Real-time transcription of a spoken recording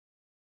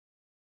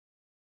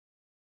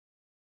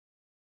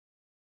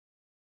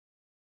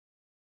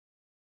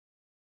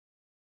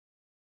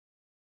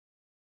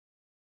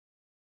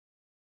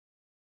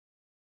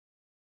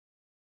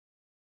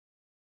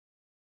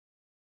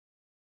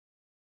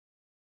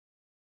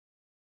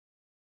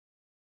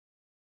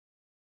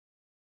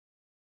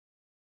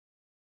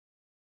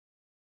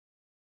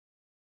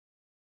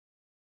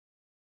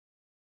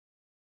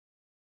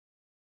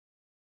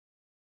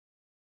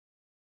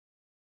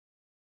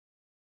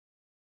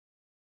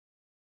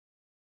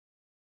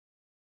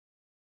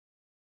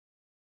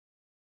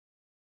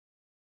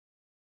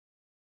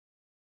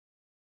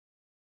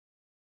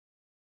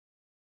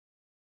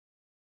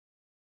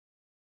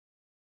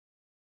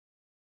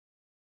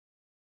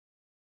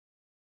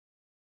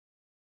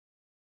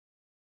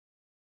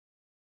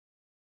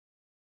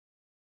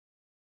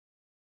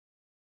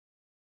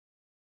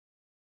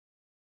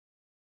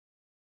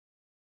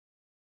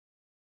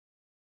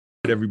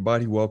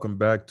Everybody, welcome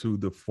back to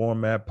the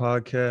Format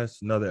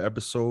Podcast. Another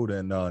episode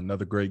and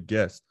another great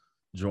guest.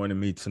 Joining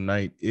me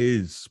tonight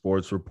is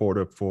sports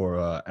reporter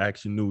for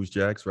Action News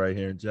Jags right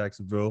here in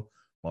Jacksonville,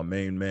 my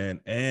main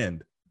man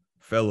and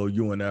fellow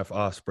UNF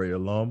Osprey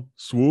alum,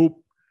 Swoop.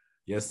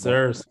 Yes,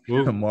 sir.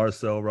 Swoop.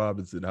 Marcel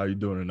Robinson. How you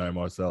doing tonight,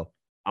 Marcel?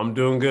 I'm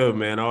doing good,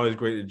 man. Always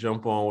great to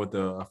jump on with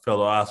a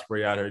fellow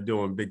Osprey out here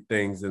doing big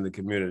things in the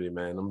community,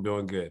 man. I'm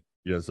doing good.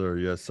 Yes, sir.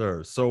 Yes,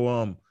 sir.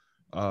 So,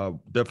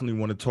 definitely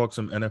want to talk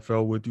some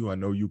NFL with you. I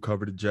know you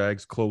cover the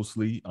Jags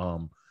closely.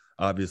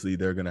 Obviously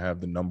they're going to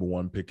have the number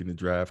one pick in the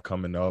draft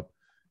coming up.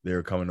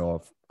 They're coming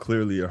off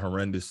clearly a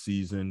horrendous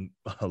season,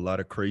 a lot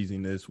of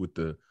craziness with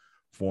the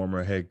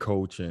former head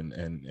coach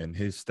and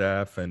his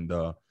staff. And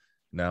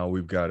now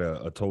we've got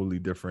a totally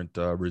different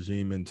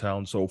regime in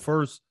town. So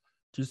first,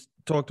 just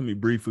talk to me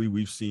briefly.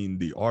 We've seen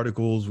the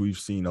articles, we've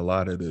seen a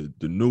lot of the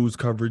news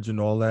coverage and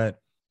all that.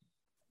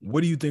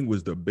 What do you think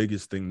was the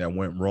biggest thing that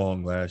went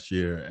wrong last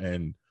year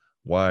and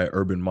why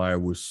Urban Meyer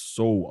was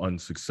so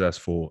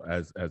unsuccessful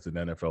as an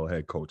NFL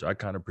head coach? I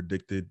kind of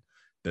predicted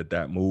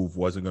that move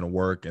wasn't going to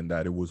work and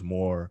that it was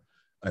more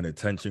an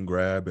attention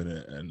grab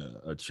and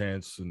a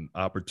chance and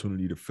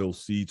opportunity to fill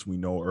seats. We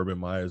know Urban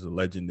Meyer is a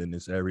legend in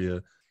this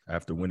area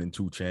after winning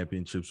 2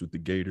 championships with the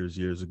Gators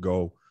years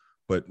ago.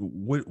 But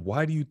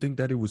why do you think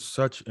that it was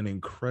such an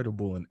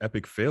incredible and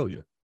epic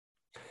failure?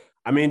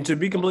 I mean, to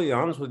be completely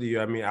honest with you,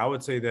 I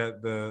would say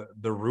that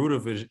the root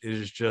of it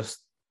is just,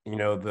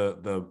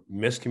 the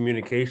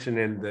miscommunication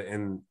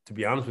and to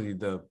be honest with you,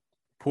 the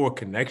poor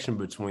connection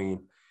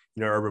between,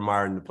 Urban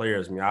Meyer and the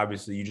players. I mean,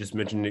 obviously you just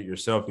mentioned it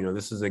yourself.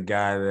 This is a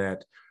guy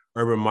that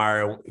Urban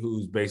Meyer,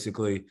 who's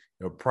basically,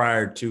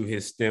 prior to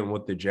his stint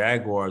with the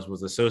Jaguars,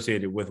 was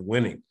associated with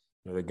winning.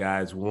 The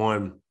guys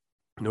won,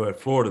 at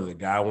Florida, the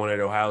guy won at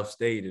Ohio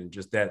State, and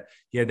just that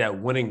he had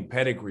that winning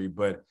pedigree.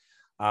 But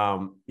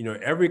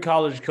every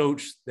college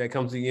coach that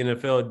comes to the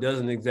NFL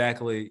doesn't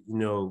exactly,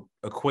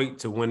 equate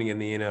to winning in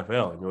the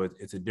NFL.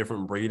 It's a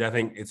different breed. I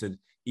think it's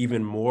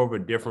even more of a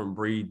different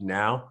breed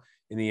now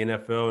in the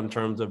NFL in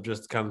terms of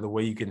just kind of the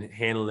way you can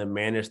handle and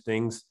manage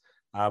things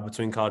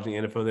between college and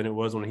the NFL than it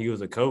was when he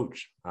was a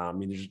coach.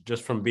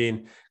 Just from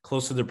being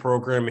close to the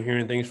program and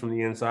hearing things from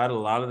the inside, a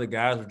lot of the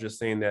guys were just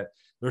saying that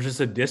there's just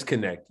a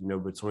disconnect,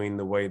 between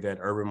the way that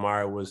Urban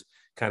Meyer was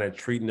kind of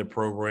treating the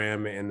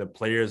program and the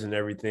players and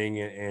everything,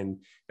 and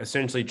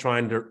essentially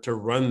trying to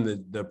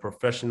run the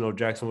professional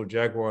Jacksonville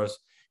Jaguars,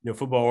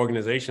 football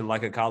organization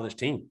like a college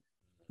team.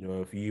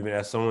 If you even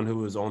ask someone who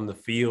was on the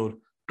field,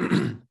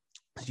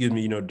 excuse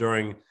me,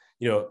 during,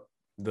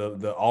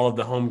 the all of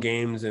the home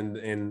games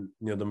and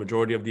the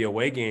majority of the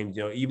away games,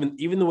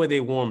 even the way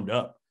they warmed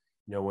up,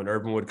 when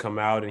Urban would come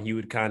out and he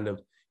would kind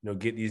of,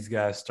 get these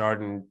guys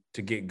starting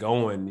to get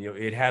going,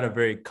 it had a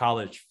very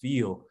college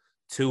feel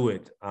to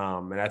it.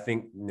 And I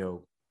think,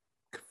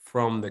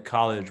 from the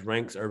college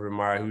ranks, Urban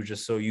Meyer, who's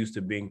just so used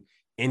to being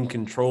in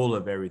control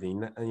of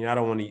everything. I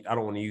don't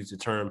want to use the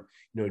term,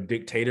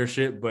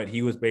 dictatorship, but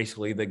he was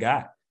basically the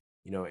guy,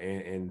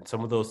 and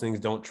some of those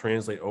things don't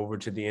translate over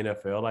to the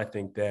NFL. I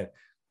think that,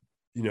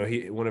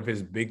 one of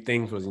his big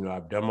things was,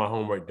 I've done my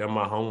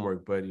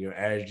homework. But,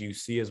 as you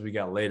see, as we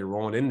got later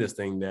on in this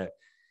thing, that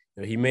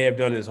he may have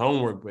done his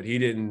homework, but he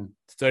didn't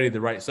study the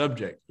right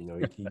subject.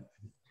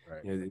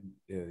 Right.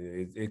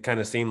 It kind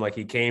of seemed like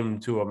he came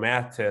to a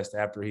math test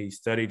after he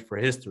studied for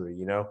history,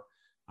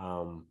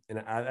 and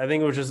I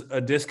think it was just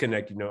a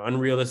disconnect,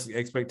 unrealistic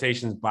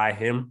expectations by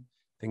him,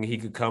 thinking he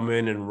could come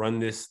in and run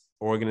this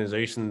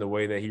organization the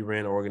way that he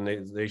ran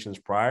organizations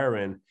prior,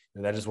 and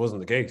that just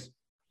wasn't the case.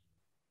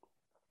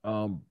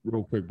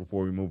 Real quick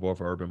before we move off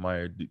of Urban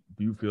Meyer, do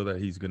you feel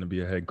that he's going to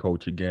be a head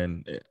coach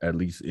again, at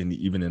least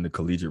even in the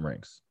collegiate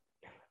ranks?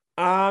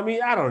 I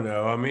don't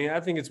know. I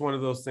think it's one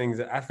of those things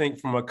that I think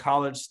from a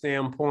college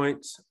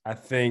standpoint, I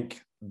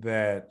think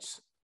that,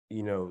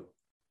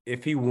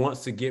 if he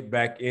wants to get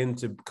back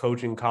into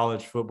coaching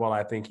college football,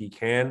 I think he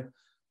can.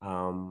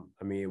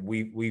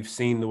 We've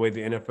seen the way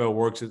the NFL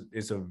works.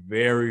 It's a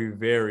very,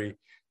 very,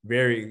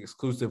 very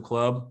exclusive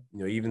club.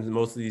 Even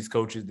most of these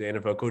coaches, the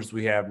NFL coaches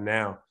we have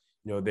now,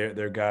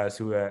 they're guys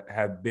who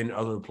have been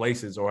other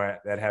places or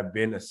that have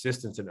been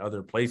assistants in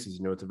other places.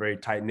 It's a very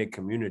tight-knit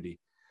community.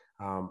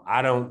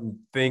 I don't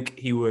think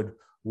he would,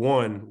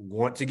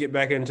 want to get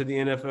back into the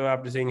NFL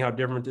after seeing how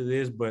different it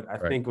is. But I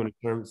think when it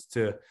comes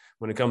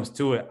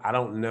to it, I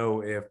don't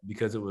know if,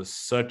 because it was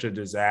such a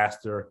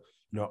disaster,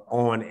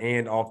 on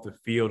and off the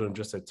field, and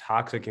just a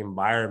toxic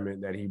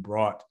environment that he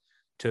brought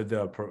to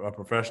a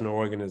professional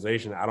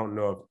organization. I don't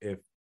know if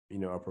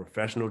a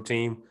professional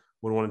team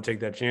would want to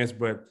take that chance.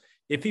 But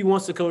if he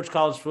wants to coach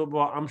college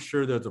football, I'm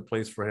sure there's a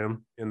place for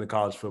him in the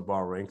college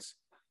football ranks.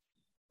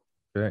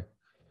 Okay.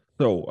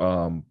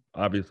 So,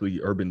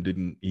 obviously, Urban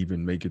didn't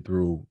even make it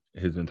through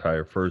his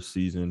entire first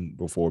season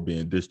before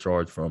being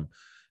discharged from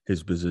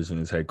his position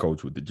as head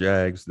coach with the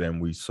Jags. Then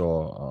we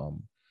saw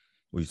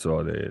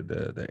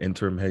the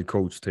interim head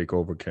coach take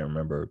over. Can't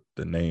remember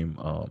the name.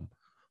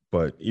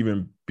 But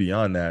even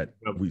beyond that,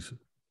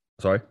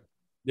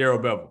 Darrell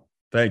Bevell.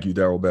 Thank you,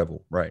 Darrell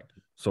Bevell. Right.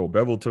 So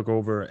Bevel took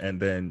over, and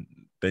then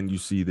you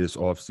see this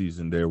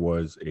offseason there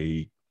was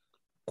a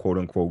quote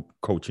unquote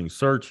coaching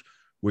search,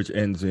 which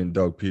ends in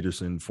Doug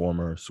Pederson,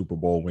 former Super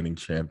Bowl winning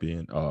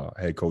champion,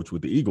 head coach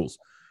with the Eagles.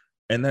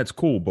 And that's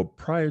cool. But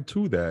prior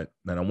to that,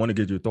 and I want to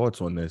get your thoughts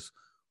on this,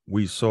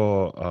 we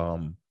saw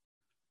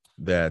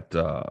that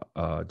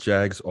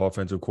Jags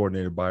offensive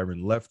coordinator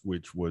Byron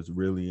Leftwich was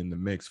really in the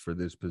mix for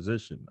this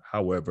position.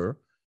 However,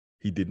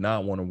 he did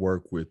not want to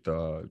work with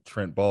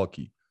Trent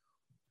Baalke.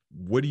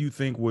 What do you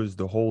think was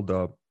the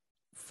holdup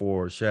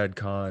for Shad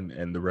Khan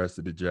and the rest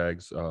of the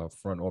Jags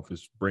front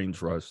office brain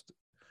trust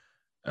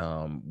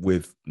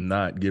with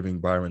not giving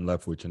Byron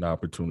Leftwich an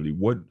opportunity?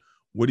 What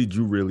did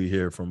you really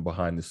hear from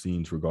behind the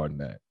scenes regarding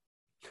that?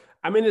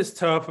 I mean, it's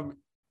tough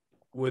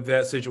with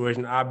that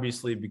situation,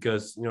 obviously,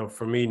 because,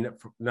 for me,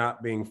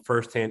 not being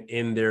firsthand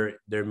in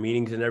their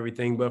meetings and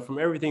everything, but from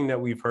everything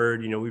that we've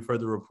heard, we've heard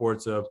the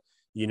reports of,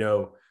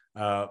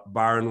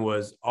 Byron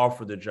was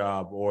offered the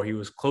job, or he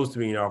was close to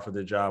being offered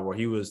the job, or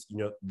he was,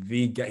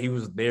 the guy, he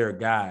was their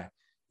guy,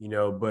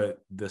 but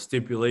the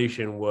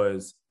stipulation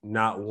was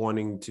not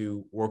wanting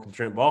to work with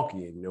Trent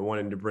Baalke, and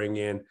wanting to bring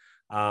in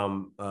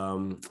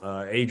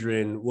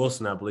Adrian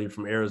Wilson, I believe,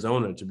 from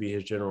Arizona to be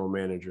his general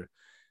manager.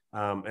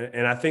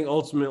 And I think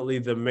ultimately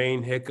the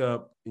main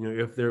hiccup,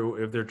 if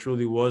there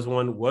truly was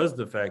one, was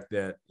the fact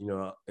that,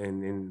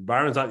 and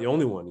Byron's not the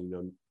only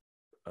one,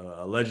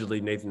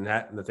 allegedly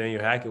Nathaniel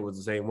Hackett was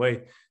the same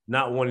way,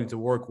 not wanting to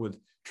work with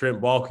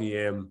Trent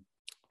Baalke. And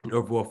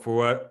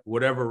for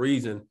whatever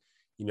reason,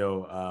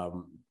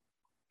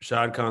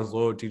 Shad Khan's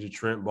loyalty to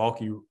Trent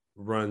Baalke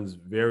runs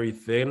very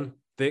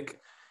thick.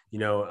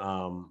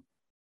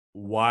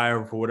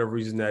 Why, for whatever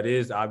reason that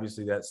is,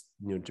 obviously that's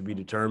to be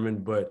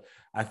determined. But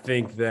I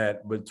think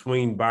that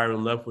between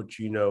Byron Leftwich,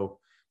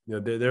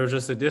 there was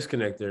just a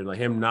disconnect there. Like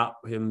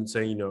him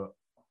saying,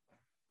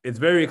 it's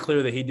very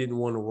clear that he didn't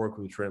want to work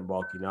with Trent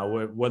Baalke.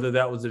 Now, whether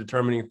that was a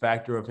determining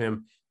factor of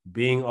him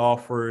being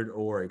offered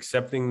or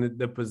accepting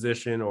the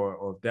position,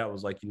 or if that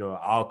was like,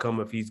 I'll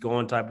come if he's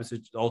going type of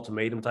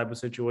ultimatum type of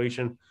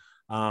situation,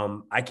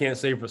 I can't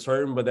say for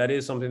certain, but that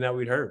is something that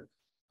we'd heard.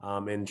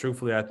 And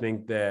truthfully, I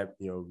think that,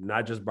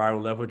 not just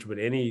Byron Leftwich, but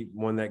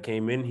anyone that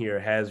came in here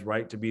has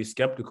right to be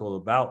skeptical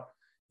about,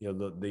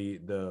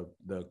 the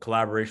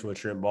collaboration with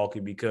Trent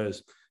Baalke,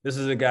 because this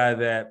is a guy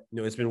that,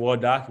 it's been well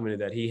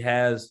documented that he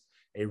has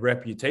a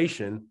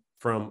reputation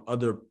from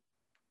other,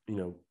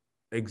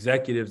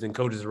 executives and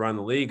coaches around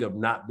the league of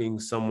not being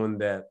someone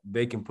that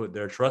they can put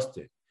their trust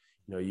in.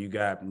 You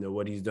got,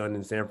 what he's done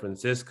in San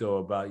Francisco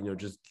about,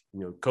 just,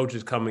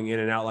 coaches coming in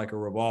and out like a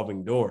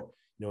revolving door.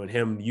 And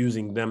him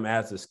using them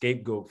as a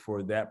scapegoat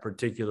for that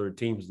particular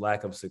team's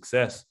lack of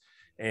success.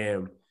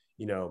 And,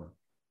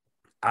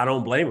 I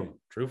don't blame him,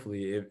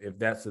 truthfully, if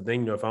that's the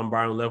thing. If I'm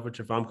Byron Leftwich,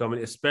 if I'm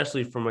coming,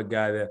 especially from a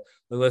guy that,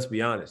 let's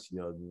be honest,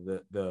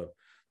 the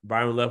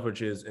Byron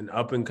Leftwich is an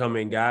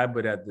up-and-coming guy,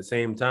 but at the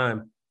same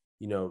time,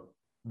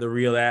 the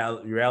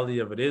reality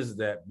of it is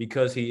that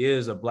because he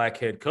is a black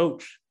head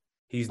coach,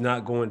 he's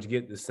not going to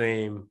get the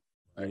same,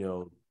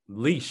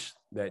 leash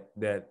that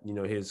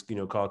his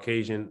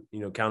Caucasian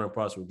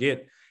counterparts would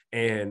get.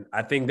 And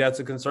I think that's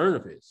a concern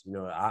of his.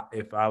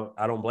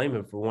 I don't blame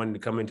him for wanting to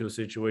come into a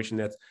situation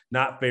that's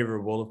not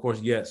favorable. Of course,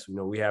 yes,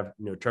 we have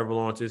Trevor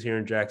Lawrence is here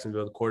in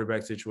Jacksonville. The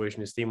quarterback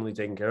situation is seemingly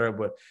taken care of,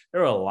 but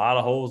there are a lot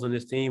of holes in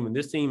this team, and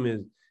this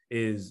team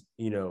is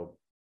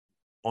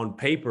on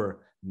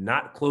paper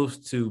not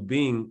close to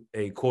being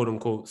a quote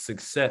unquote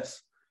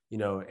success.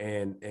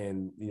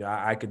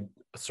 I could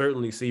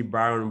certainly see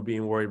Byron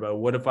being worried about,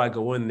 what if I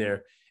go in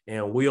there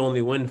and we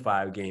only win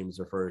 5 games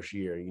the first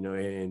year,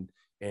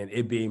 and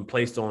it being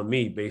placed on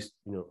me based,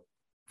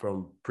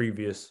 from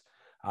previous,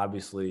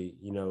 obviously,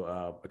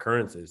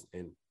 occurrences.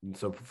 And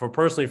so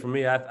personally for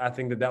me, I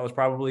think that was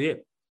probably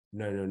it.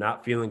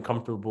 Not feeling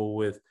comfortable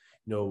with,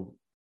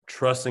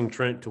 trusting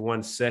Trent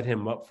to set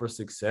him up for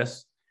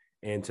success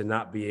and to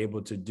not be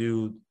able to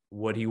do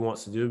what he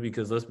wants to do,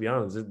 because let's be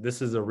honest,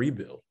 this is a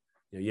rebuild.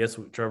 Yes,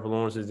 Trevor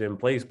Lawrence is in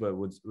place, but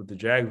with the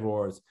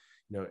Jaguars,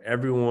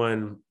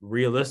 everyone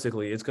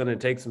realistically, it's going to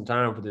take some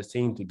time for this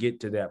team to get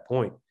to that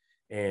point.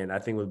 And I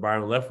think with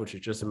Byron Leftwich,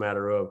 it's just a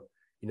matter of,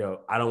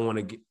 I don't want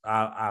to get,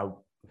 I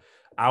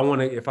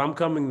want to, if I'm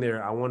coming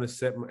there, I want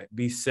to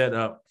be set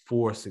up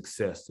for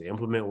success, to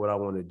implement what I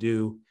want to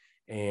do,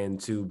 and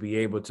to be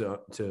able to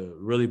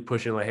really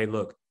push in like, hey,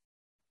 look,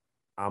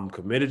 I'm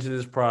committed to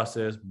this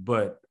process,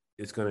 but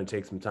it's going to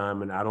take some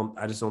time. And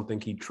I just don't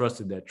think he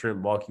trusted that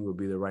Trent Baalke would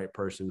be the right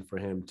person for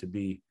him to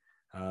be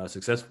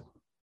successful.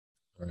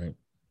 Right.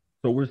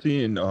 So we're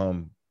seeing,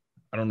 I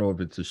don't know if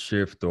it's a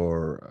shift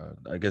or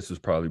I guess it's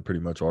probably pretty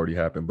much already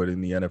happened, but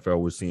in the NFL,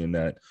 we're seeing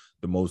that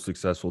the most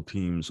successful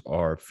teams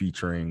are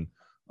featuring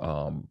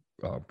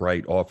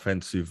bright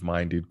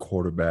offensive-minded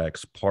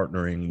quarterbacks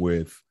partnering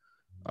with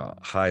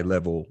bright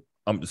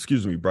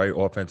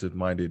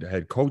offensive-minded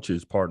head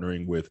coaches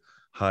partnering with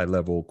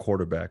high-level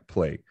quarterback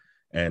play.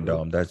 And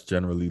that's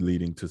generally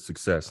leading to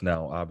success.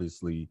 Now,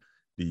 obviously,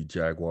 the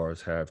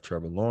Jaguars have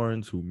Trevor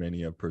Lawrence, who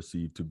many have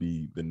perceived to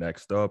be the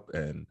next up,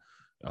 and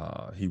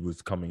He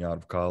was coming out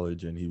of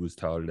college, and he was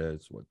touted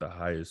as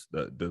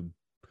the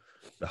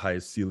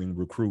highest ceiling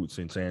recruit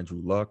since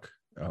Andrew Luck.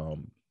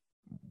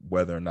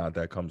 Whether or not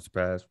that comes to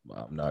pass,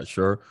 I'm not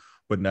sure.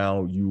 But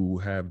now you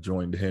have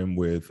joined him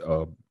with,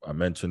 I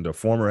mentioned, a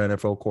former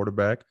NFL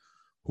quarterback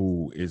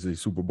who is a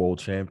Super Bowl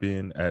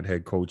champion at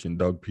head coach in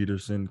Doug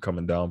Pederson,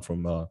 coming down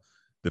from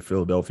the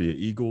Philadelphia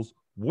Eagles.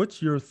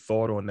 What's your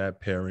thought on that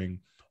pairing?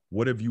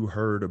 What have you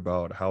heard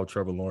about how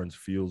Trevor Lawrence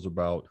feels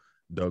about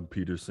Doug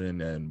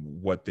Pederson and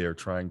what they're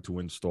trying to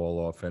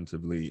install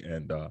offensively,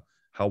 and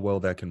how well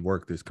that can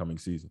work this coming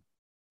season?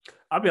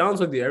 I'll be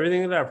honest with you.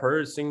 Everything that I've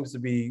heard seems to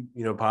be,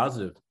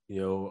 positive.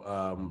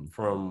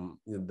 From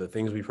the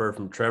things we've heard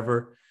from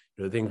Trevor,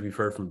 the things we've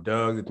heard from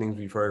Doug, the things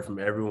we've heard from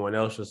everyone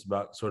else, just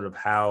about sort of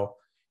how,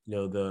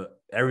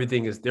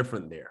 everything is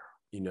different there.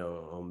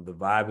 The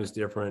vibe is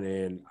different,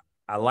 and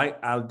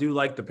I do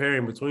like the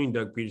pairing between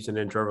Doug Pederson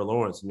and Trevor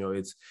Lawrence.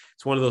 It's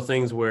one of those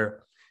things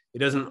where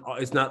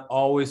it's not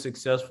always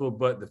successful,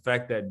 but the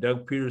fact that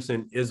Doug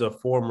Pederson is a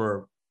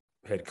former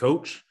head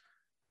coach,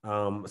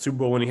 Super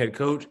Bowl winning head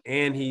coach,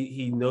 and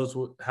he knows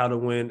how to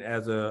win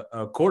as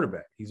a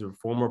quarterback. He's a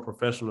former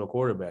professional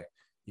quarterback.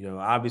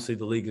 Obviously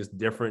the league is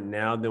different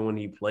now than when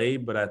he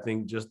played, but I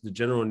think just the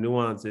general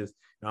nuances.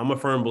 I'm a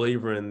firm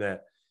believer in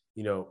that.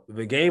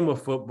 The game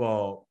of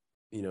football,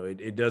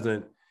 it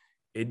doesn't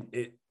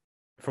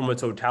from a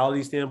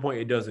totality standpoint,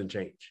 it doesn't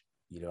change.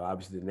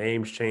 Obviously the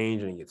names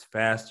change and it gets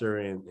faster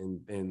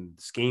and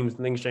schemes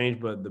and things change,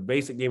 but the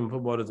basic game of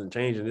football doesn't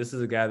change. And this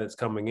is a guy that's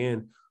coming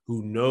in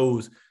who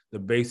knows the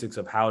basics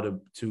of how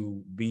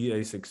to be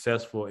a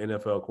successful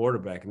NFL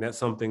quarterback. And that's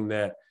something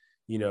that,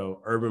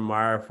 Urban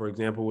Meyer, for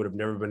example, would have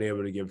never been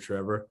able to give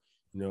Trevor,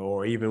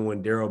 or even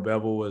when Darrell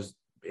Bevell was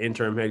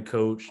interim head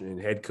coach, and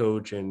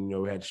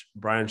we had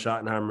Brian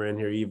Schottenheimer in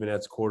here, even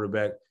as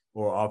quarterback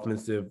or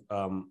offensive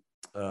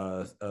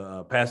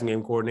passing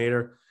game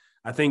coordinator.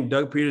 I think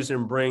Doug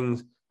Pederson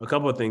brings a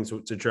couple of things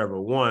to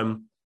Trevor.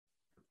 One,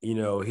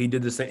 he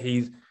did the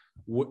same.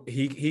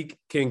 He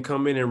can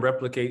come in and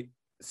replicate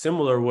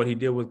similar what he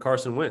did with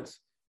Carson Wentz.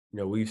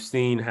 We've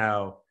seen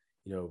how,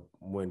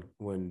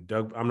 when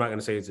Doug, I'm not going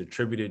to say it's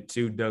attributed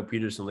to Doug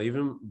Pederson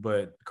leaving,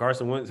 but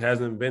Carson Wentz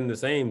hasn't been the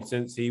same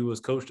since he was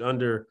coached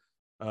under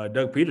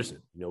Doug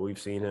Pederson. We've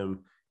seen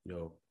him,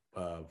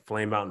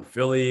 flame out in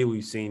Philly.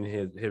 We've seen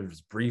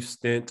his brief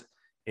stint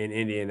in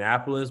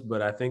Indianapolis,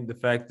 but I think the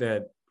fact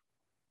that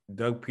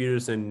Doug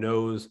Pederson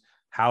knows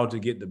how to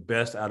get the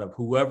best out of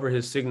whoever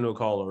his signal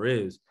caller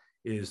is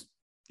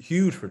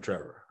huge for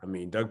Trevor. I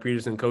mean, Doug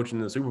Pederson coaching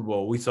the Super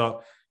Bowl, we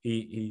saw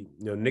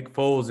Nick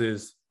Foles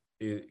is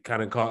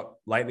kind of caught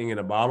lightning in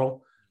a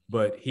bottle,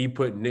 but he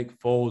put Nick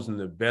Foles in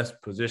the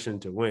best position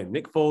to win.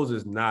 Nick Foles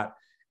is not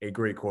a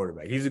great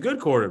quarterback. He's a good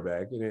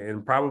quarterback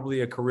and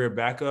probably a career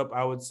backup,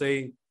 I would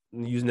say,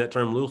 using that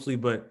term loosely,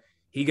 but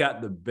he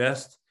got the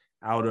best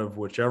out of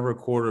whichever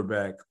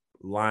quarterback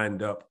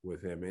lined up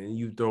with him. And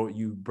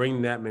you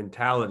bring that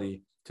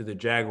mentality to the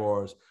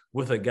Jaguars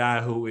with a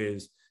guy who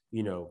is,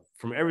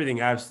 from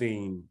everything I've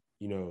seen,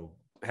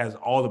 has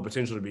all the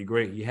potential to be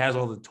great. He has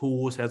all the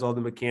tools, has all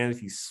the mechanics.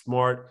 He's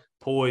smart,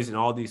 poised, and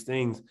all these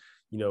things.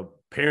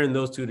 Pairing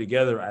those two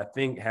together, I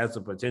think, has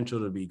the potential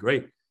to be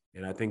great.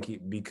 And I think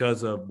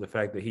because of the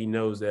fact that he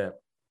knows that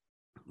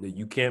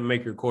you can't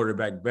make your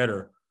quarterback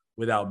better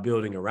without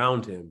building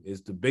around him,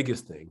 is the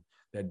biggest thing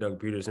that Doug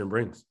Pederson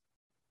brings.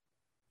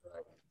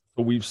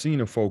 But we've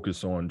seen a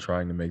focus on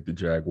trying to make the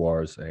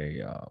Jaguars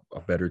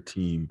a better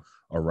team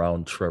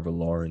around Trevor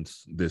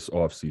Lawrence this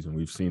offseason.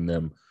 We've seen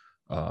them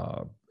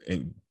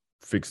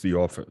fix the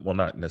offense. Well,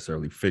 not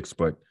necessarily fix,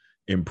 but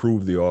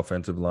improve the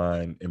offensive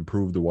line,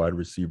 improve the wide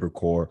receiver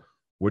core.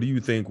 What do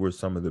you think were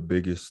some of the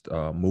biggest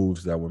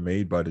moves that were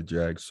made by the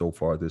Jags so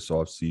far this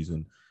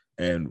offseason?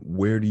 And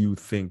where do you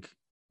think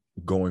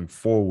going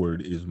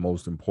forward is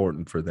most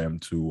important for them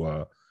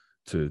to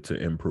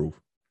improve?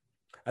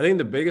 I think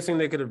the biggest thing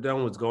they could have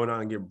done was going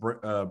out and get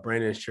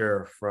Brandon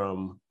Sheriff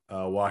from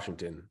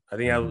Washington. I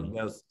think that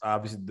was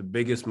obviously the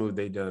biggest move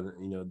they've done.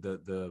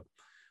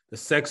 The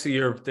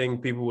sexier thing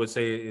people would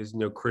say is,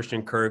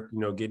 Christian Kirk,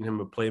 getting him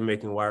a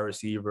playmaking wide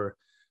receiver,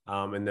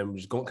 and then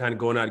just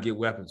going out to get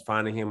weapons,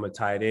 finding him a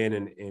tight end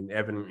and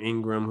Evan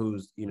Ingram,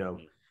 who's,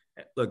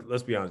 look,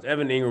 let's be honest,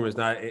 Evan Ingram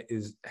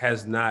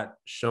has not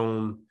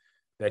shown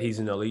that he's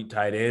an elite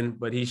tight end,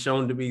 but he's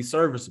shown to be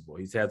serviceable.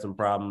 He's had some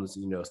problems,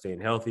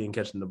 staying healthy and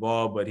catching the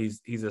ball, but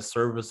he's a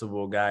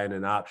serviceable guy and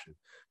an option.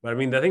 But I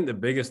mean, I think the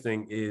biggest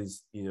thing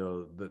is,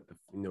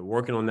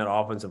 working on that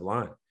offensive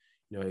line.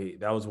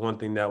 That was one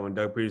thing that when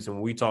Doug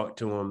Pederson, we talked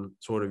to him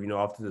sort of,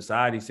 off to the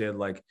side, he said,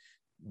 like,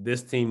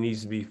 this team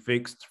needs to be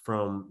fixed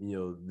from,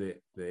 the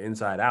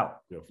inside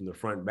out, from the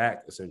front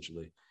back,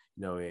 essentially,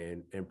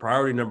 and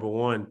priority number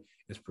one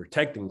is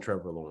protecting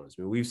Trevor Lawrence.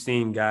 I mean, we've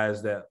seen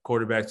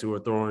quarterbacks who are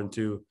throwing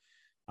to,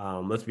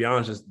 let's be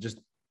honest, just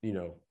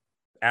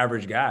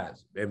average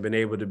guys have been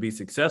able to be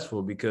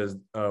successful because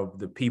of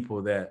the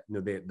people that,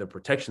 the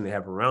protection they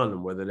have around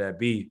them, whether that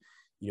be,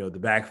 the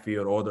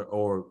backfield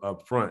or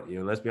up front.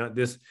 Let's be honest,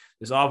 this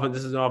is an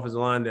offensive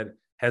line that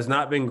has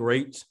not been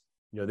great.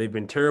 They've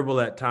been terrible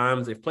at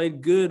times. They've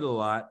played good a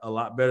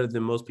lot better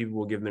than most people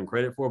will give them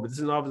credit for. But this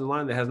is an offensive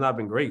line that has not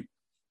been great.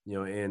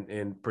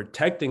 And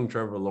protecting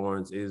Trevor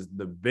Lawrence is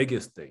the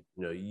biggest thing.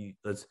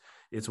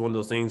 It's one of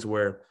those things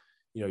where,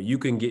 if you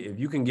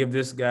can give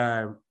this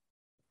guy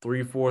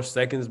 3-4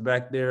 seconds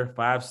back there,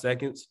 5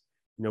 seconds,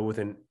 with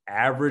an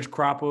average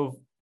crop of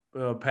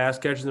pass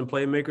catchers and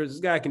playmakers, this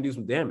guy can do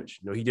some damage.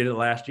 He did it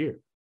last year.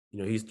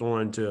 He's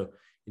throwing to,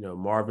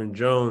 Marvin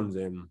Jones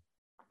and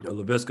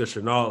Laviska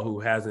Shenault, who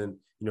hasn't,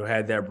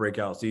 had that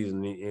breakout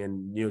season,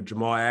 and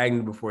Jamal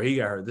Agnew before he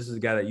got hurt. This is a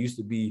guy that used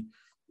to be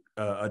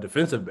a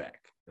defensive back,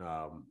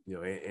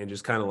 and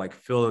just kind of like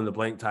fill in the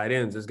blank tight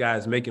ends. This guy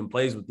is making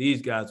plays with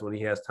these guys when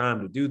he has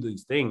time to do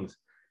these things.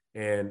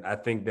 And I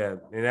think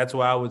that's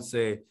why I would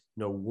say,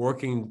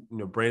 working,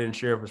 Brandon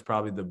Sheriff is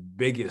probably the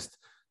biggest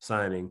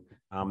signing.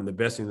 And the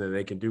best thing that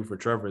they can do for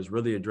Trevor is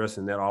really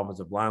addressing that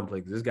offensive line play.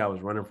 Because this guy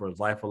was running for his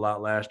life a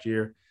lot last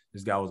year.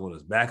 This guy was on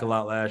his back a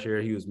lot last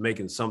year. He was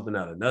making something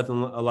out of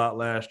nothing a lot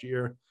last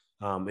year.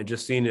 And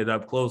just seeing it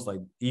up close, like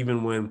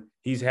even when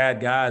he's had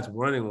guys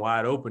running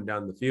wide open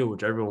down the field,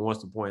 which everyone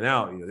wants to point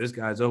out, this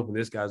guy's open,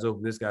 this guy's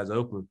open, this guy's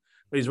open,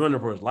 but he's running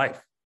for his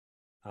life.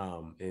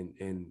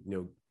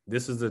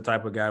 This is the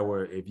type of guy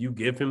where if you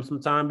give him some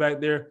time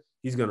back there,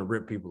 he's going to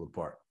rip people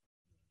apart.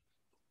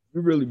 We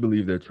really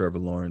believe that Trevor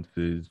Lawrence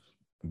is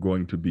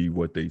going to be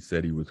what they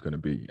said he was going to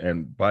be.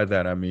 And by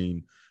that, I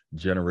mean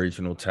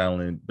generational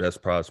talent,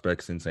 best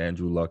prospect since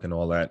Andrew Luck and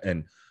all that.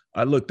 And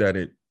I looked at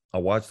it. I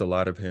watched a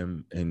lot of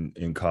him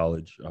in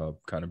college,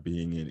 kind of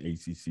being in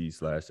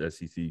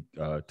ACC/SEC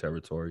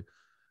territory.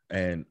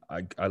 And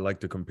I like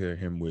to compare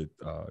him with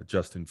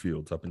Justin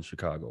Fields up in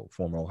Chicago,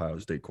 former Ohio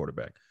State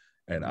quarterback.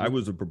 And I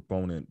was a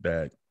proponent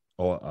that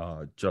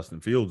Justin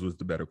Fields was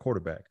the better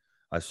quarterback.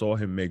 I saw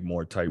him make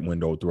more tight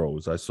window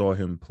throws. I saw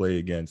him play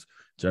against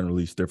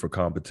generally stiffer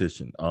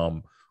competition.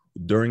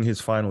 During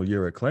his final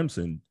year at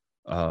Clemson,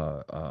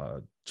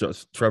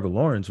 Trevor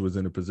Lawrence was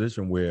in a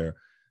position where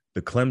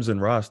the Clemson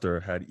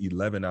roster had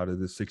 11 out of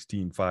the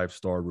 16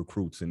 five-star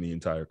recruits in the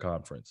entire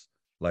conference.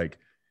 Like,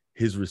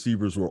 his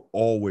receivers were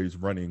always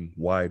running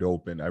wide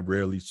open. I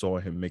rarely saw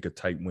him make a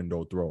tight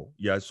window throw.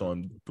 Yeah, I saw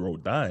him throw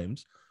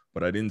dimes,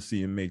 but I didn't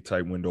see him make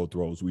tight window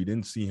throws. We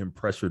didn't see him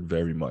pressured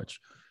very much.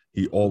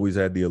 He always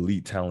had the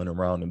elite talent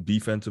around him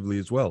defensively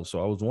as well.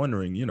 So I was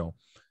wondering,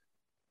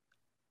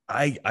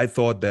 I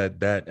thought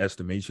that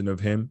estimation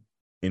of him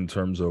in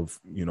terms of,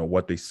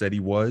 what they said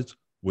he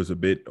was a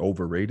bit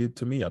overrated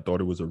to me. I thought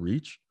it was a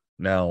reach.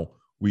 Now,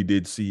 we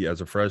did see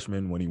as a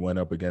freshman when he went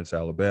up against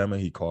Alabama,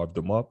 he carved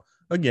them up.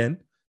 Again,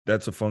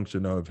 that's a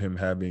function of him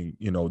having,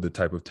 the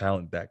type of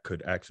talent that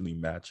could actually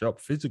match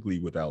up physically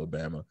with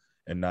Alabama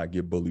and not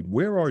get bullied.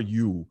 Where are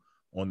you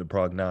on the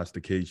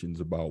prognostications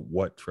about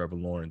what Trevor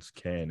Lawrence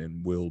can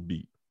and will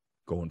be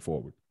going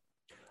forward?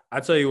 I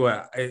tell you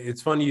what,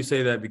 it's funny you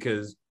say that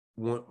because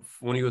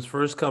when he was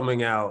first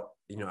coming out,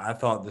 I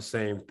thought the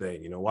same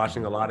thing,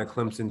 watching a lot of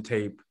Clemson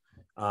tape,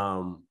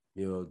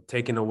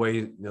 taking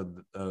away,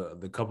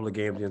 the couple of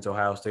games against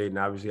Ohio State and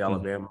obviously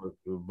Alabama,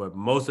 but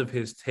most of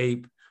his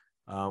tape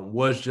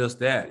was just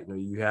that.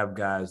 You have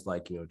guys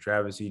like,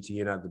 Travis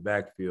Etienne out the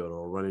backfield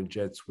or running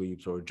jet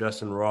sweeps or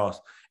Justin Ross.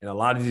 And a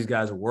lot of these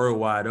guys were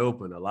wide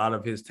open. A lot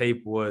of his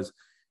tape was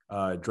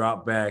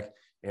drop back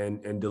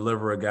and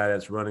deliver a guy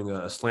that's running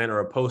a slant or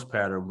a post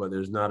pattern, but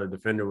there's not a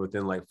defender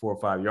within like 4 or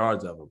 5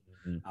 yards of him.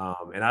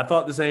 And I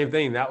thought the same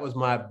thing. That was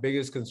my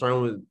biggest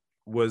concern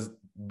was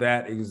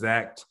that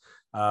exact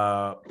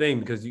thing,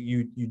 because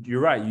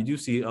you're right. You do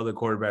see other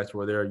quarterbacks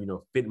where they're,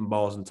 fitting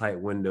balls in tight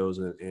windows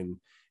and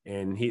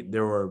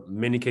there were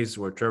many cases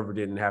where Trevor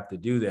didn't have to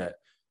do that.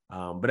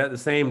 But at the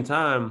same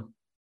time,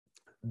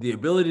 the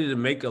ability to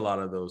make a lot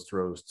of those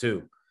throws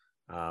too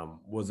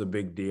was a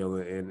big deal.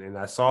 And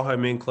I saw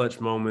him in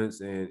clutch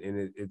moments,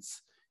 and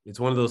it's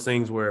one of those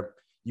things where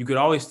you could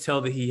always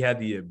tell that he had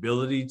the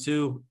ability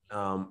to.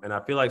 And I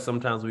feel like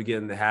sometimes we get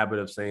in the habit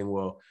of saying,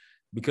 well,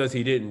 because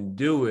he didn't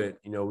do it,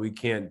 we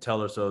can't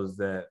tell ourselves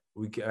that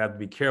we have to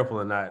be careful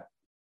and not,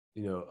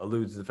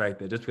 allude to the fact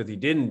that just because he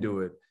didn't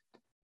do it,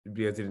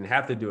 because he didn't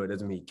have to do it,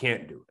 doesn't mean he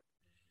can't do it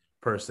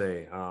per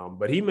se.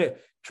 But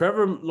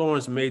Trevor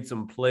Lawrence made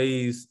some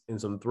plays and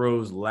some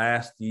throws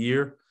last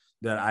year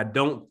that I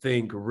don't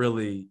think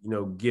really,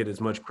 get as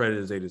much credit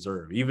as they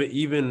deserve.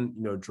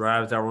 Even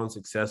drives that were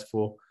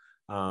unsuccessful.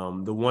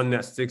 The one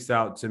that sticks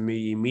out to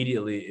me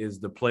immediately is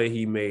the play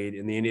he made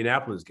in the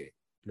Indianapolis game.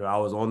 I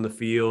was on the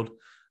field.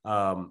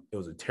 It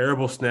was a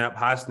terrible snap,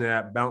 high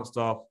snap, bounced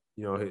off,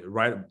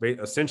 right,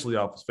 essentially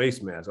off his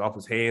face mask, off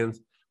his hands,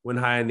 went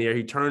high in the air.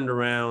 He turned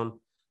around,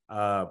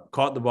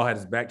 caught the ball, had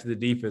his back to the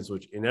defense,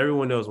 and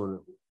everyone knows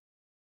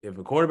if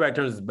a quarterback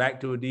turns his back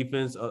to a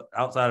defense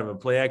outside of a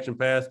play action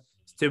pass,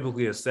 it's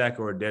typically a sack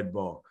or a dead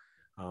ball.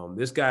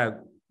 This guy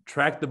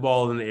tracked the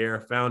ball in the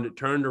air, found it,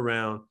 turned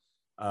around.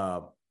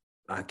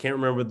 I can't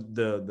remember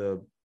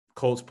the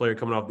Colts player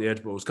coming off the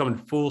edge, but was coming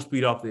full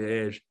speed off the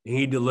edge, and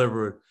he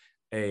delivered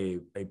a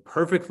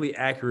perfectly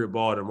accurate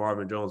ball to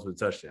Marvin Jones for a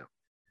touchdown.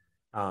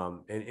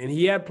 And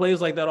he had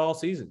plays like that all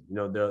season.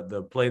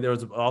 The play, there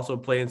was also a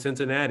play in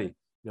Cincinnati.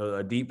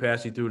 A deep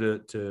pass he threw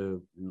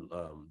to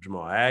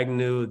Jamal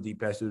Agnew, a deep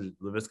pass to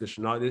Laviska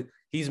Shenault.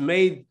 He's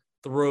made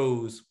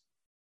throws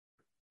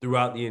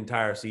throughout the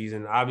entire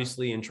season.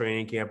 Obviously, in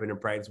training camp and in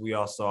practice, we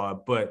all saw it.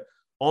 But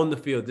on the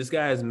field, this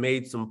guy has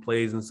made some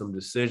plays and some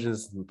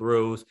decisions and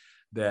throws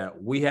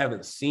that we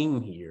haven't seen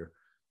here.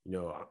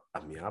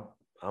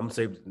 I'm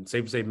safe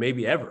to say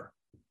maybe ever.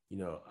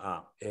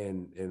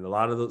 And a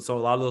lot of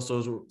those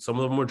throws, some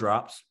of them were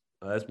drops.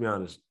 Let's be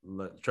honest.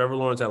 Trevor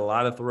Lawrence had a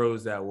lot of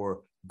throws that were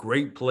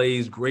great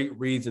plays, great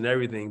reads, and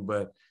everything,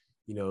 but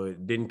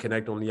it didn't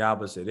connect on the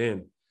opposite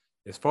end.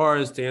 As far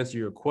as to answer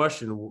your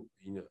question,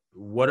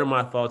 what are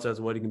my thoughts as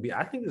to what he can be?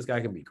 I think this guy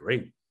can be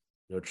great,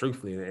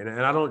 truthfully. And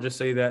I don't just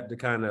say that to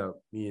kind of,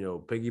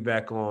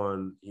 piggyback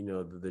on,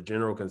 the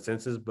general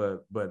consensus,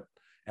 but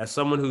as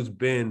someone who's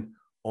been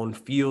on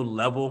field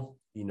level,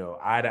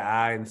 eye to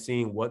eye and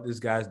seeing what this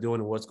guy's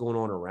doing and what's going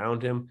on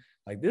around him,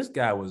 like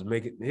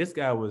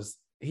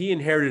he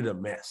inherited a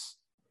mess,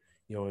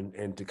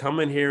 and to come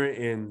in here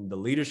and the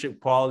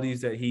leadership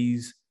qualities that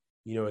he's,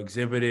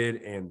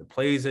 exhibited and the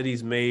plays that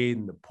he's made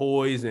and the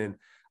poise. And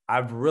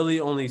I've really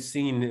only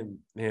seen him.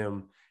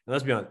 And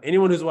let's be honest,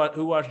 anyone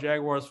who watched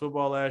Jaguars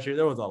football last year,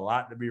 there was a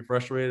lot to be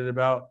frustrated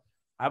about.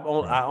 I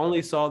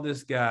only saw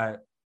this guy,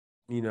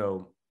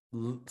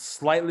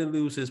 slightly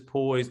lose his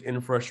poise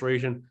and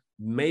frustration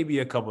maybe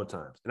a couple of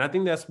times. And I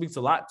think that speaks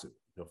a lot to,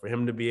 for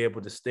him to be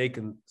able to stay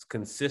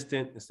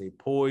consistent and stay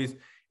poised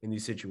in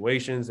these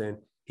situations. And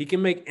he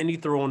can make any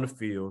throw on the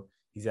field.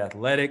 He's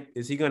athletic.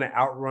 Is he going to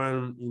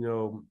outrun,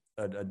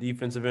 a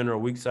defensive end or a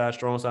weak side,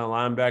 strong side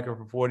linebacker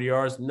for 40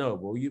 yards? No,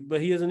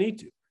 but he doesn't need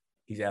to.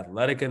 He's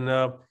athletic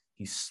enough.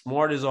 He's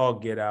smart as all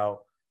get out.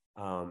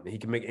 He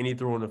can make any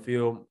throw on the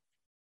field.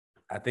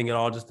 I think it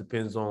all just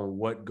depends on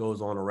what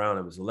goes on around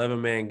him. It's an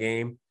 11-man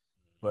game,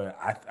 but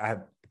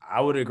I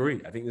would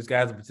agree. I think this guy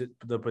has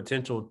the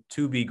potential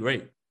to be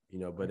great,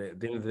 but at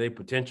the end of the day,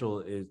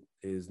 potential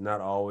is not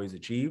always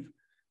achieved.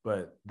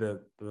 But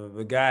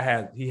the guy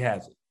has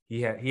it.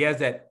 He has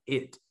that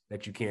it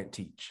that you can't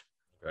teach.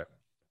 Okay.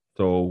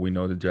 So we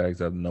know the Jags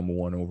have the number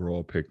 1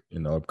 overall pick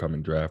in the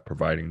upcoming draft,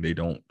 providing they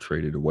don't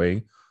trade it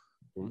away.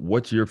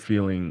 What's your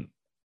feeling,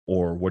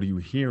 or what are you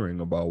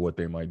hearing about what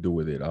they might do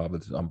with it?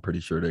 Obviously, I'm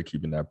pretty sure they're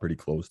keeping that pretty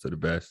close to the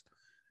vest,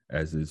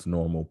 as is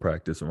normal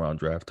practice around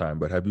draft time.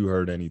 But have you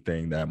heard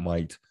anything that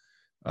might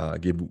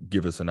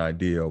give us an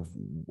idea of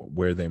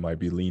where they might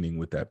be leaning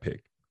with that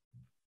pick?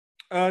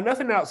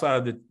 Nothing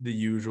outside of the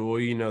usual.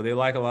 They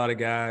like a lot of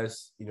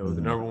guys. The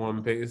number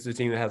 1 pick. It's a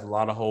team that has a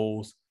lot of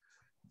holes.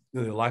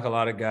 They like a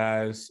lot of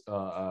guys.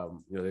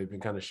 They've been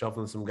kind of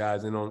shuffling some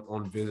guys in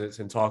on visits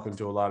and talking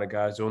to a lot of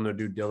guys, doing their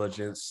due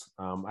diligence.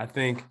 I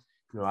think,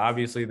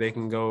 obviously they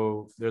can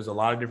go. There's a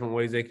lot of different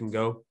ways they can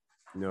go.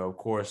 Of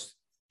course,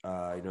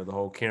 the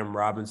whole Cam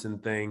Robinson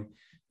thing,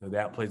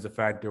 that plays a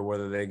factor,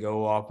 whether they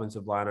go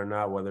offensive line or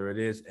not, whether it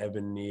is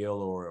Evan Neal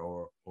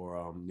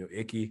or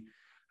Icky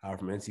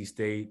from NC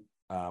State.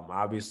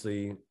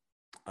 Obviously,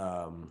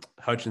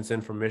 Hutchinson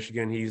from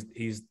Michigan, he's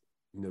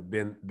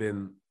been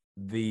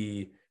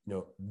the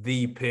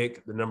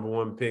pick, the number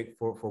 1 pick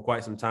for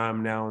quite some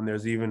time now. And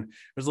there's a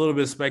little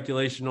bit of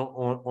speculation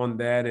on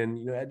that.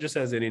 And, just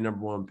as any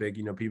number 1 pick,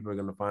 people are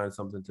going to find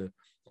something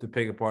to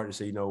pick apart to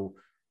say,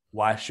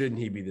 why shouldn't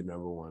he be the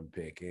number 1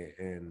 pick?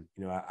 And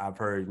I've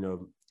heard,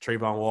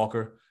 Trayvon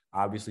Walker,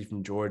 obviously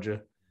from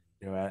Georgia,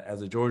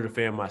 as a Georgia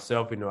fan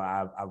myself,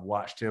 I've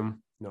watched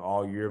him,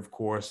 all year, of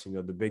course.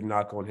 The big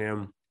knock on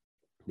him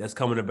that's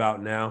coming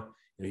about now.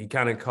 He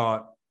kind of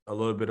caught a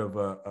little bit of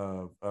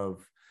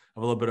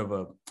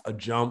a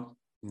jump,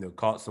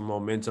 caught some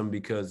momentum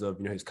because of,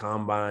 his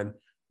combine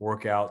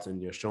workouts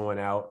and showing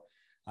out.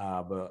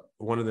 But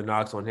one of the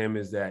knocks on him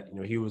is that,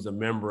 he was a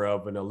member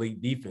of an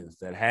elite defense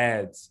that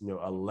had,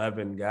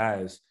 11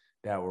 guys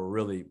that were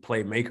really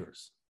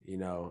playmakers,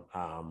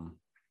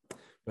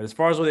 But as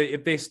far as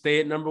if they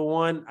stay at number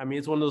 1, I mean,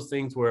 it's one of those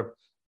things where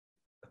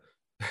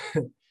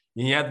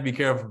you have to be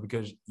careful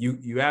because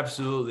you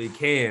absolutely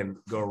can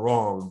go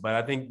wrong. But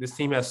I think this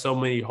team has so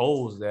many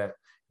holes that,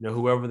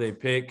 whoever they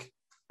pick,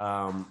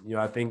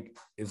 I think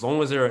as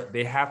long as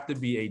they have to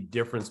be a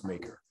difference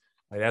maker.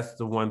 Like, that's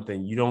the one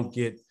thing. You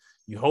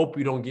hope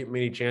you don't get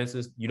many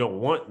chances. You don't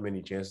want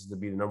many chances to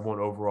be the number 1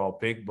 overall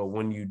pick. But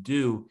when you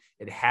do,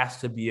 it has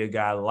to be a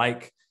guy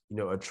like,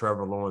 a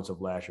Trevor Lawrence of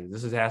last year.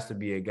 This has to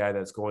be a guy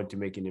that's going to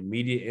make an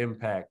immediate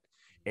impact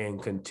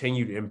and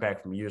continued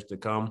impact from years to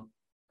come.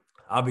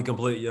 I'll be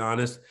completely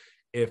honest.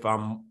 If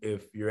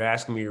you're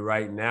asking me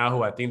right now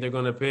who I think they're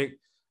going to pick,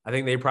 I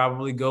think they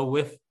probably go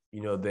with, the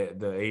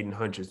Aiden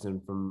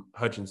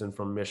Hutchinson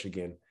from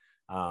Michigan.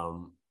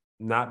 And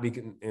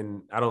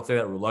I don't say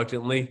that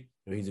reluctantly.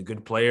 He's a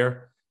good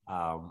player.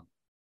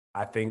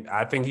 I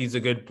think he's a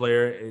good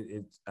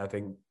player. I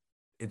think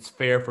it's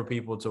fair for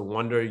people to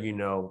wonder,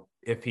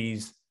 if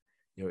he's,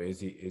 is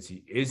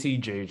he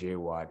JJ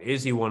Watt?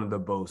 Is he one of the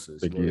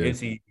Bosas? Is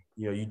he,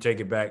 you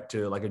take it back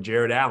to like a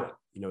Jared Allen?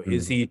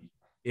 Is he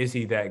is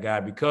he that guy?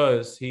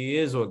 Because he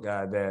is a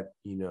guy that,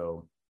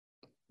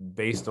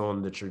 based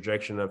on the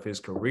trajectory of his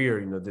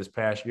career, this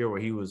past year where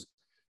he was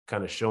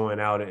kind of showing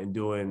out and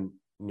doing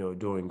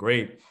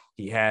great,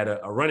 he had a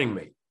running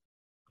mate,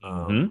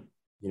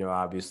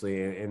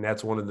 obviously. And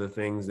that's one of the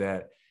things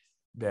that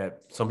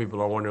some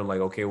people are wondering,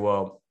 like, okay,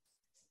 well,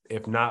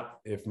 if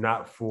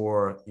not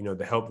for,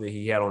 the help that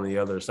he had on the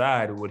other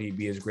side, would he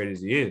be as great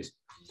as he is?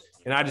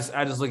 And I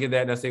just look at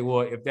that and I say,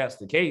 well, if that's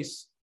the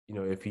case,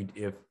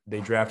 if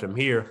they draft him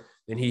here,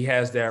 then he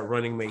has that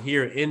running mate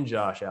here in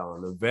Josh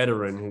Allen, a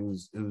veteran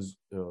who's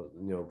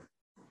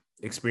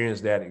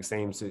experienced that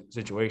same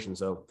situation.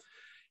 So,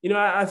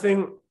 I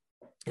think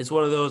it's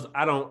one of those.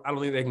 I don't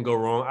think they can go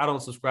wrong. I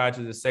don't subscribe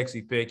to the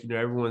sexy pick.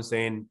 Everyone's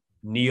saying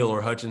Neal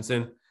or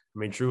Hutchinson. I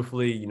mean,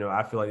 truthfully,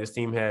 I feel like this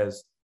team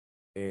has,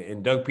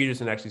 and Doug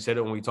Pederson actually said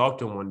it when we talked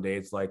to him one day.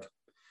 It's like,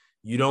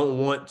 you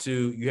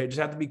just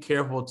have to be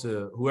careful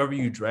to whoever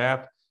you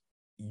draft.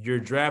 You're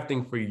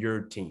drafting for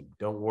your team.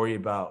 Don't worry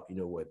about,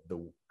 what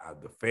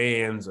the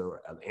fans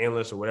or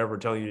analysts or whatever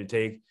telling you to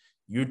take.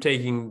 You're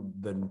taking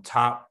the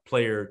top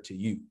player to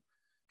you.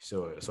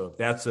 So if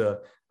that's I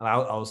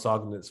was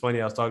talking, it's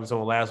funny, I was talking to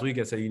someone last week.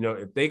 I said,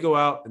 if they go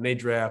out and they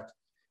draft,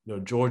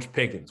 George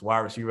Pickens, wide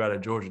receiver out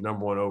of Georgia,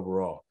 number 1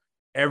 overall,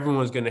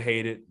 everyone's going to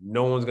hate it.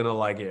 No one's going to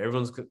like it.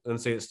 Everyone's going to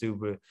say it's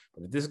stupid.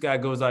 But if this guy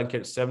goes out and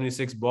catches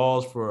 76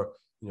 balls for,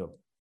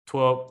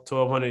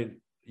 1,200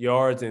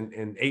 yards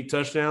and 8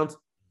 touchdowns,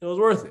 it was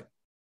worth it.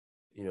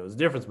 It's a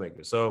difference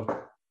maker. So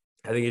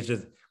I think it's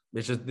just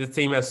this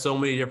team has so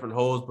many different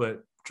holes,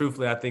 but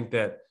truthfully, I think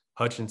that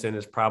Hutchinson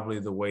is probably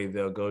the way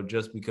they'll go,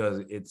 just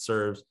because it's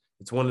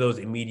one of those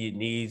immediate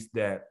needs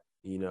that,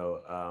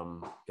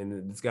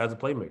 and this guy's a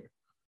playmaker.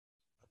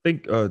 I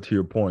think to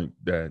your point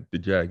that the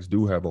Jags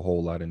do have a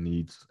whole lot of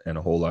needs and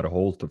a whole lot of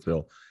holes to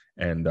fill.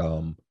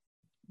 And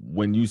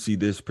when you see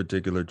this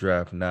particular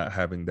draft not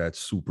having that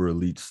super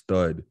elite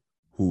stud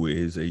who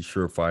is a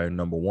surefire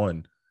number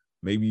 1,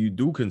 maybe you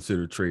do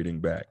consider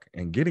trading back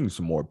and getting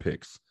some more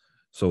picks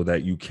so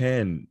that you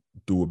can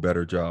do a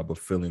better job of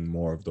filling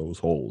more of those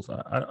holes.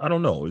 I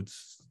don't know.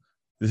 This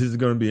is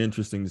going to be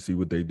interesting to see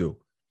what they do.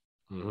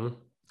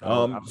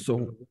 Mm-hmm.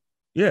 So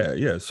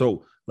yeah.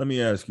 So let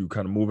me ask you,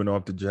 kind of moving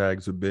off the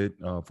Jags a bit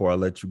before I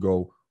let you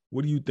go.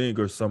 What do you think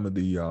are some of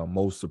the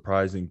most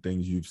surprising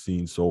things you've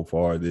seen so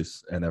far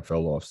this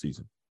NFL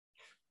offseason?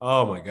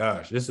 Oh my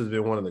gosh, this has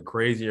been one of the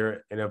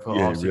crazier NFL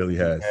offseasons it really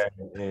has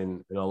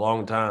in a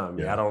long time. I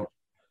mean,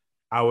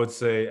 I would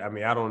say,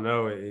 I don't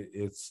know.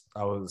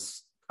 I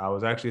was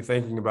actually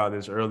thinking about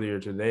this earlier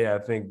today. I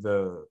think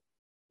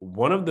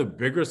one of the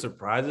bigger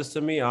surprises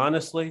to me,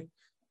 honestly,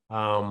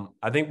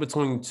 I think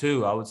between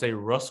two, I would say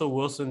Russell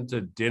Wilson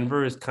to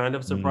Denver is kind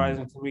of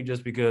surprising to me,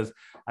 just because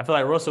I feel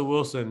like Russell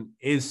Wilson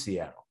is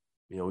Seattle.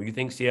 When you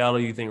think Seattle,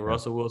 you think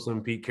Russell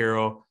Wilson, Pete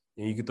Carroll,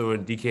 and you could throw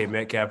in DK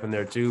Metcalf in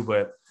there too.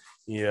 But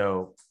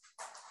the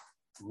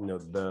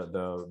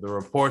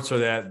reports are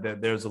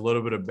that there's a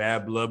little bit of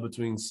bad blood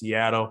between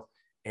Seattle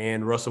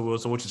and Russell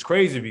Wilson, which is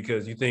crazy,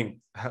 because you think,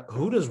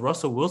 who does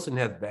Russell Wilson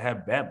have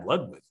bad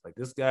blood with? Like,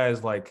 this guy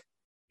is like,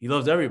 he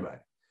loves everybody.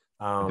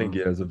 I think he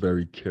has a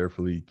very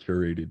carefully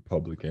curated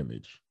public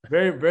image.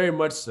 Very, very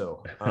much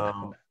so.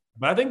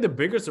 But I think the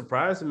bigger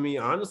surprise to me,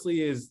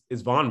 honestly, is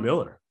Von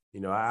Miller.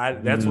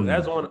 That's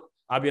one.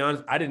 I'll be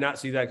honest, I did not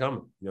see that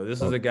coming.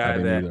 This is a guy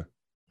that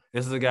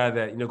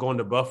going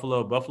to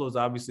Buffalo. Buffalo's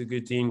obviously a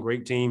good team,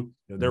 great team.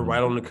 They're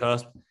right on the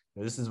cusp.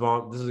 This is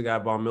a guy,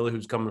 Von Miller,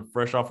 who's coming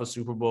fresh off a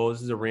Super Bowl.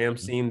 This is a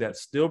Rams team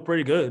that's still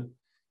pretty good.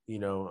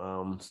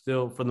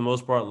 Still for the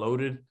most part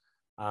loaded.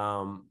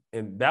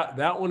 And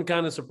that one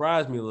kind of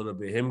surprised me a little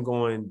bit, him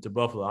going to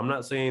Buffalo. I'm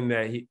not saying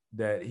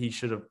that he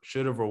should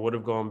have or would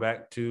have gone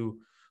back to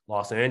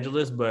Los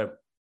Angeles, but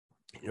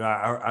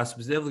I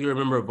specifically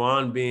remember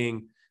Vaughn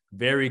being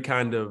very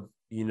kind of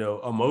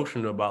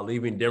emotional about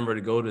leaving Denver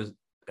to go to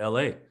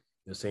LA.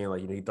 Saying,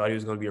 like, he thought he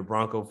was going to be a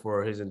Bronco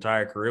for his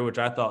entire career, which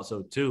I thought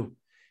so too.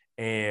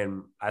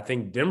 And I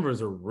think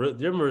Denver's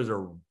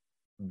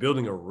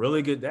building a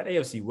really good. That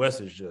AFC West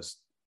is just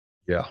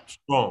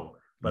strong.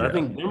 But I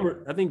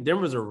think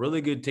Denver's a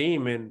really good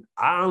team, and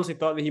I honestly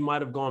thought that he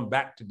might have gone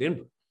back to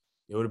Denver.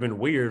 It would have been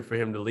weird for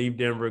him to leave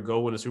Denver, go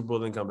win a Super Bowl,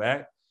 then come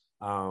back.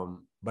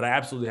 But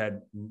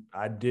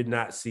I did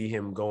not see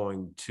him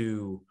going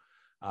to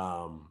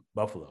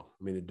Buffalo.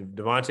 I mean,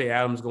 Devontae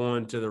Adams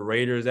going to the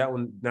Raiders, that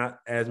one not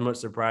as much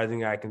surprising.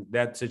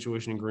 That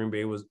situation in Green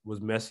Bay was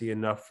messy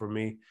enough for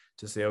me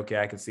to say, okay,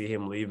 I can see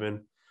him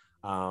leaving.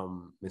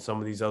 And some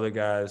of these other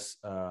guys,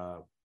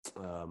 the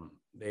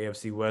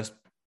AFC West,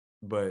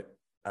 but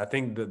I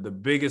think the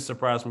biggest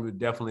surprise for me would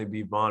definitely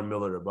be Von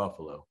Miller to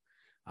Buffalo.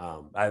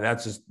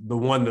 That's just the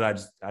one that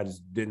I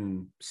just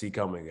didn't see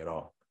coming at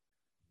all.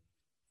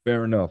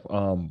 Fair enough.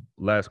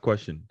 Last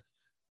question.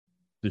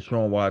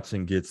 Deshaun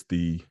Watson gets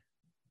the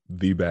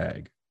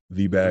bag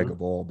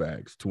of all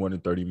bags,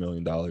 $230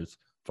 million,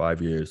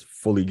 5 years,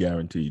 fully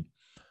guaranteed.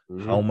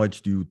 How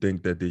much do you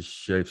think that this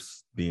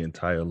shifts the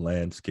entire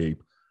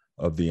landscape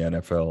of the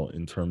NFL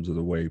in terms of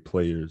the way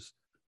players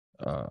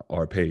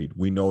are paid.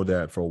 We know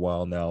that for a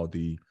while now,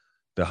 the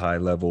high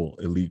level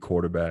elite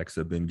quarterbacks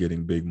have been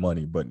getting big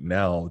money, but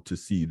now to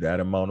see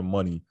that amount of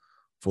money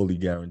fully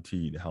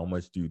guaranteed, how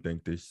much do you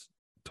think this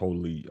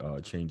totally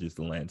changes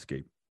the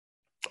landscape?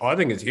 Oh, I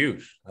think it's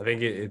huge. I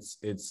think it's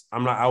I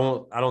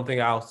don't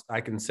think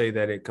I can say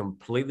that it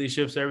completely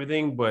shifts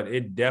everything, but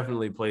it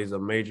definitely plays a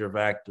major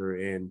factor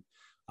in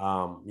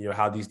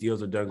how these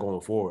deals are done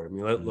going forward. I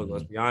mean,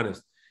 let's be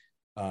honest.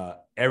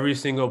 Every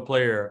single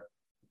player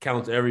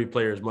counts every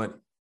player's money.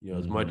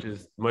 As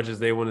much as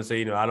they want to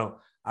say,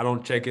 I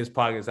don't check his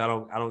pockets. I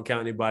don't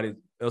count anybody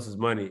else's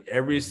money.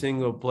 Every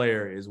single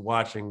player is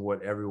watching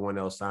what everyone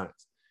else signs.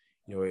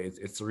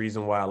 It's the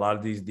reason why a lot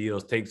of these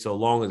deals take so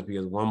long is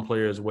because one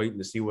player is waiting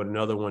to see what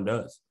another one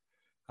does,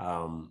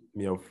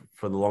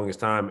 for the longest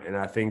time. And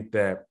I think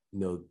that,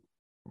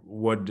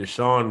 what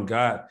Deshaun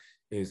got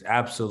is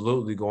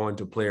absolutely going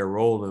to play a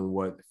role in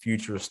what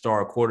future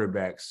star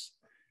quarterbacks,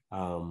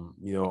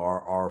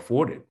 are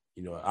afforded.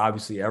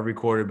 Obviously every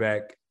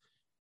quarterback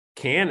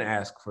can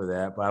ask for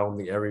that, but I don't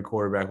think every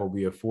quarterback will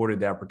be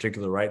afforded that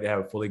particular right to have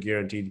a fully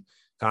guaranteed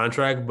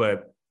contract.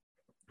 But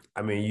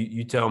I mean,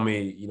 you tell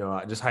me,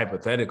 just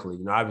hypothetically,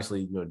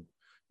 obviously,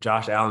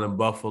 Josh Allen in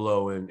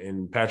Buffalo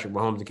and Patrick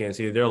Mahomes in Kansas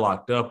City, they're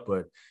locked up.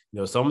 But,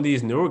 some of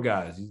these newer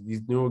guys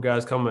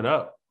coming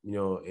up,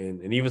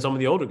 and even some of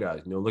the older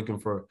guys, looking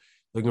for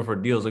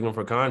deals, looking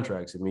for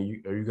contracts. I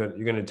mean, you're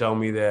going to tell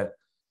me that,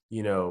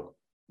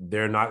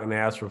 they're not going to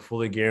ask for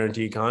fully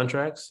guaranteed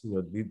contracts?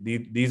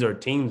 These are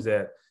teams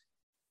that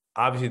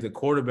obviously the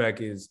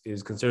quarterback is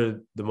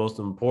considered the most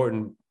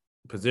important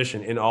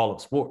position in all of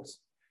sports.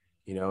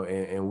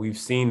 And we've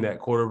seen that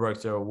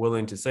quarterbacks are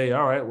willing to say,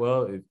 all right,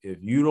 well, if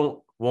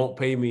you won't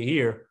pay me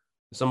here,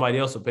 somebody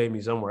else will pay me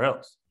somewhere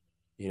else,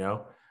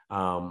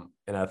 and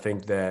I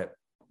think that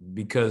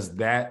because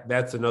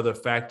that's another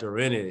factor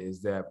in it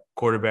is that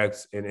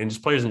quarterbacks and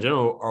just players in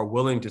general are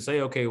willing to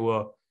say, okay,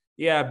 well,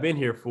 yeah, I've been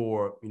here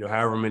for,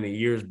 however many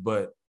years,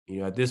 but,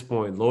 at this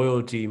point,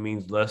 loyalty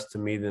means less to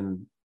me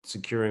than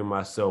securing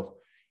myself,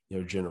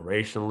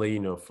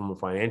 generationally, from a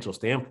financial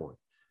standpoint.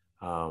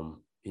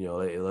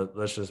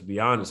 Let's just be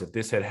honest. If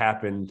this had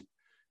happened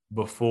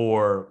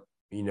before,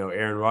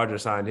 Aaron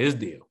Rodgers signed his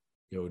deal,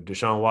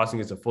 Deshaun Watson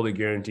gets a fully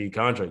guaranteed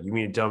contract. You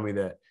mean to tell me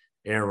that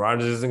Aaron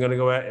Rodgers isn't going to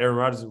go at? Aaron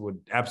Rodgers would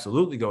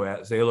absolutely go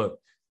at, say, look,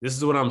 this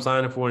is what I'm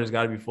signing for, and it's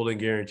got to be fully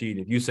guaranteed.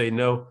 If you say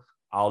no,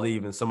 I'll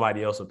leave, and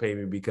somebody else will pay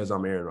me because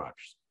I'm Aaron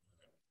Rodgers.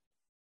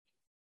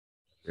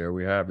 There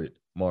we have it.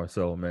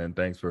 Marcel, man,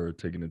 thanks for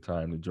taking the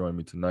time to join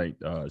me tonight.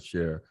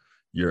 Share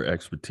your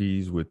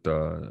expertise with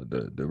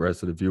the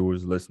rest of the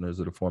viewers, listeners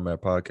of the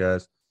Format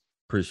Podcast.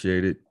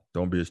 Appreciate it.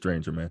 Don't be a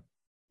stranger, man.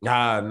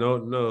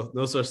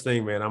 No such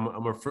thing, man. I'm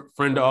a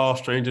friend to all,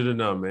 stranger to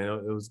none, man.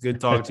 It was good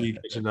talking to you,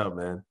 catching up,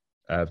 man.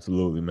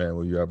 Absolutely, man.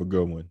 Well, you have a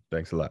good one.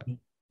 Thanks a lot.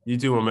 You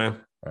too, my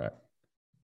man. All right.